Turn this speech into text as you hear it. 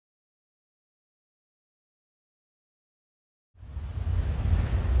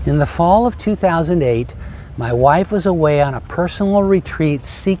In the fall of 2008, my wife was away on a personal retreat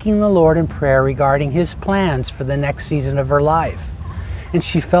seeking the Lord in prayer regarding His plans for the next season of her life. And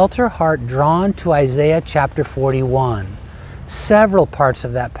she felt her heart drawn to Isaiah chapter 41. Several parts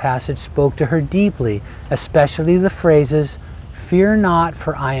of that passage spoke to her deeply, especially the phrases, "Fear not,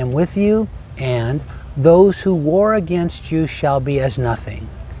 for I am with you," and "Those who war against you shall be as nothing."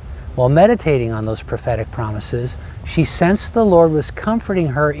 While meditating on those prophetic promises, she sensed the Lord was comforting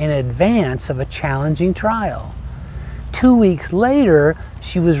her in advance of a challenging trial. 2 weeks later,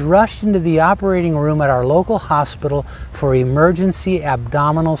 she was rushed into the operating room at our local hospital for emergency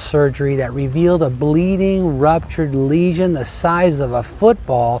abdominal surgery that revealed a bleeding, ruptured lesion the size of a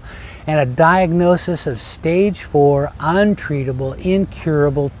football and a diagnosis of stage 4 untreatable,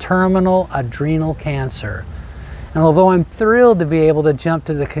 incurable, terminal adrenal cancer. And although I'm thrilled to be able to jump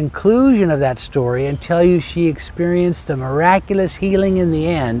to the conclusion of that story and tell you she experienced a miraculous healing in the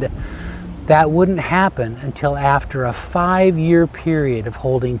end, that wouldn't happen until after a 5-year period of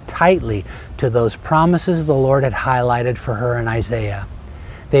holding tightly to those promises the Lord had highlighted for her in Isaiah.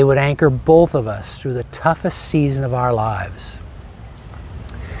 They would anchor both of us through the toughest season of our lives.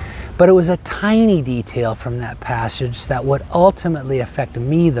 But it was a tiny detail from that passage that would ultimately affect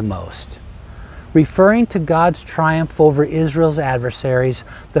me the most. Referring to God's triumph over Israel's adversaries,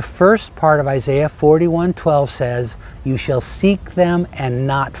 the first part of Isaiah 41:12 says, "You shall seek them and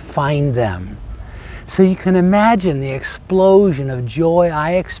not find them." So you can imagine the explosion of joy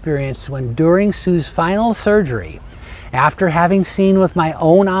I experienced when during Sue's final surgery, after having seen with my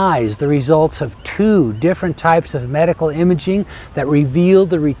own eyes the results of 2 different types of medical imaging that revealed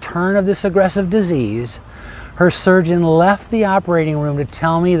the return of this aggressive disease, her surgeon left the operating room to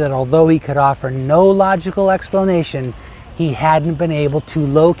tell me that although he could offer no logical explanation, he hadn't been able to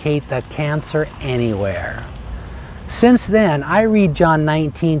locate the cancer anywhere. Since then, I read John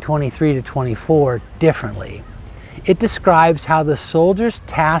 19:23-24 differently. It describes how the soldiers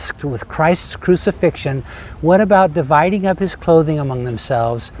tasked with Christ's crucifixion went about dividing up His clothing among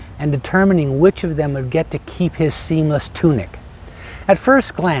themselves and determining which of them would get to keep His seamless tunic. At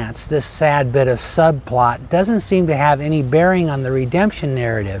first glance, this sad bit of subplot doesn't seem to have any bearing on the redemption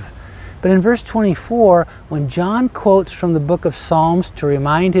narrative. But in verse 24, when John quotes from the book of Psalms to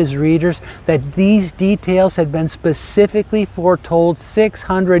remind his readers that these details had been specifically foretold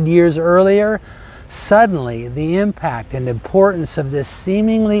 600 years earlier, suddenly the impact and importance of this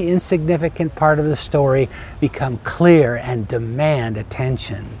seemingly insignificant part of the story become clear and demand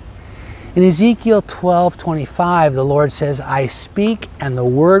attention. In Ezekiel 12:25, the Lord says, "I speak, and the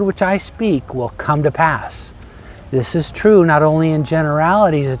word which I speak will come to pass." This is true not only in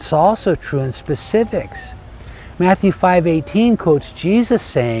generalities, it's also true in specifics. Matthew 5:18 quotes Jesus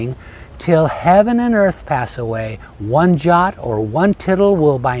saying, "Till heaven and earth pass away, one jot or one tittle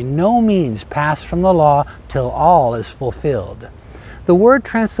will by no means pass from the law till all is fulfilled." The word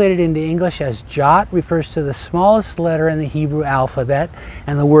translated into English as jot refers to the smallest letter in the Hebrew alphabet,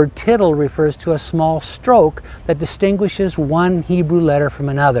 and the word tittle refers to a small stroke that distinguishes one Hebrew letter from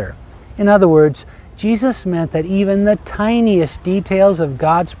another. In other words, Jesus meant that even the tiniest details of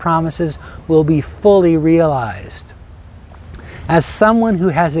God's promises will be fully realized. As someone who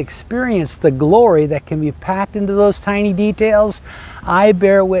has experienced the glory that can be packed into those tiny details, I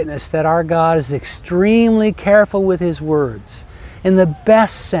bear witness that our God is extremely careful with His words. In the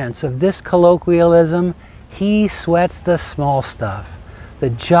best sense of this colloquialism, He sweats the small stuff. The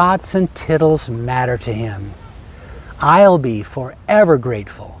jots and tittles matter to Him. I'll be forever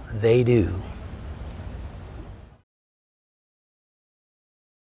grateful they do.